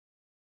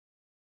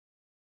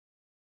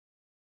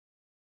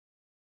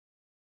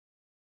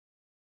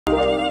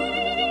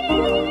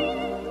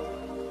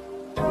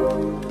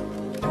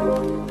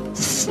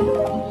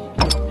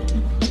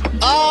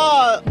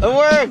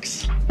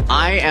works!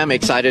 I am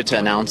excited to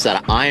announce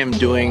that I am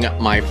doing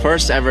my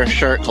first ever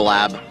shirt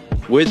collab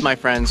with my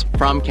friends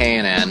from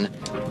K&N.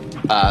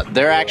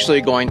 They're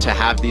actually going to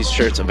have these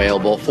shirts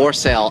available for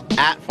sale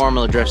at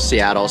Formula Drift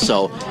Seattle.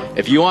 So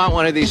if you want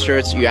one of these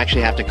shirts, you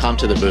actually have to come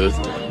to the booth.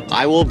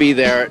 I will be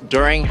there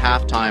during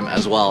halftime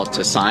as well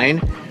to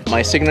sign.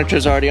 My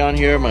signature's already on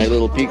here, my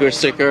little peaker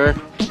sticker.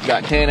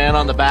 Got K&N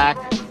on the back.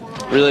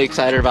 Really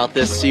excited about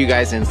this. See you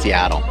guys in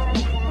Seattle.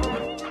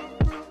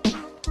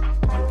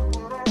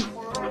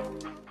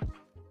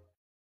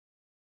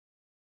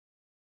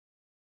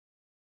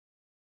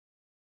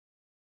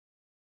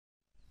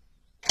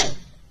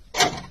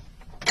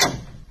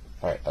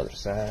 All right, other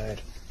side.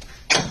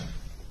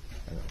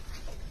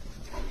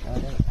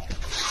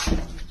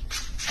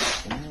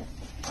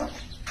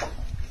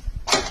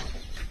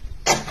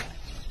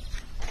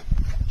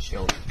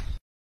 Chill.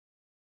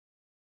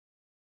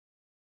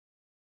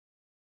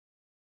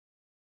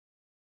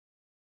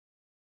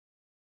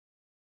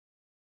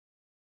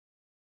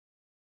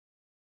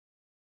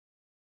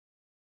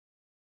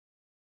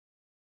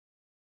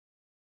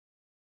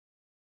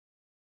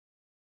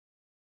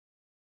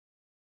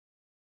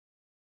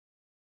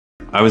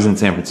 I was in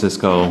San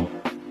Francisco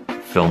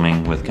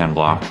filming with Ken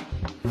Block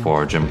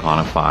for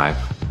Gymkhana 5,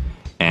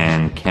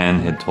 and Ken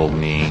had told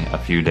me a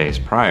few days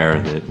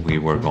prior that we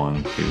were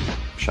going to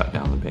shut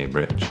down the Bay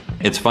Bridge.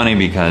 It's funny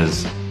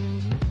because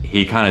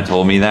he kind of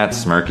told me that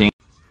smirking.